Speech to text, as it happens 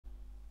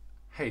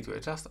Hey, to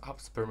adjust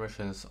apps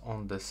permissions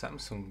on the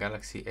Samsung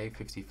Galaxy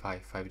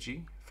A55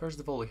 5G, first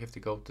of all you have to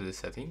go to the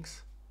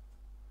settings.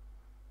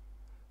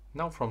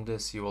 Now from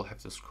this you will have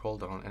to scroll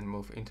down and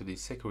move into the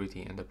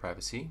security and the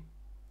privacy.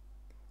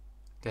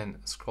 Then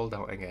scroll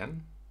down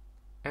again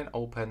and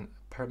open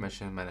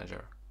Permission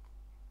Manager.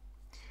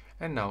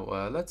 And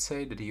now let's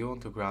say that you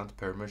want to grant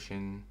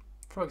permission,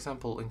 for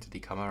example, into the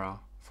camera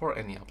for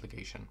any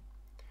application.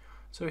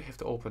 So you have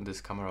to open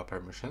this camera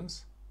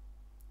permissions.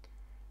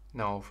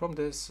 Now from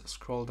this,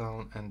 scroll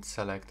down and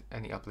select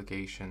any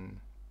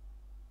application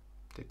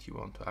that you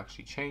want to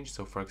actually change.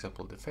 So for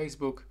example, the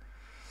Facebook,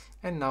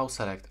 and now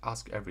select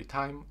Ask Every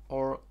Time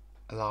or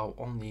Allow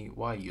Only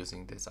while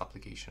using this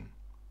application.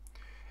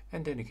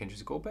 And then you can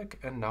just go back,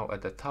 and now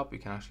at the top you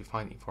can actually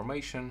find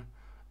information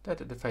that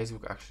the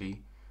Facebook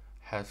actually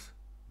has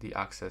the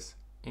access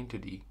into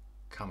the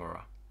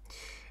camera.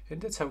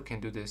 And that's how we can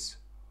do this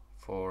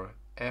for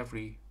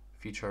every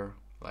feature,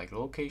 like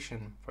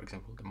location, for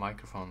example, the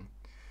microphone,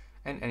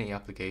 and any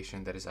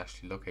application that is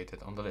actually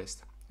located on the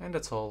list. And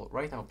that's all.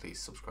 Right now,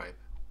 please subscribe.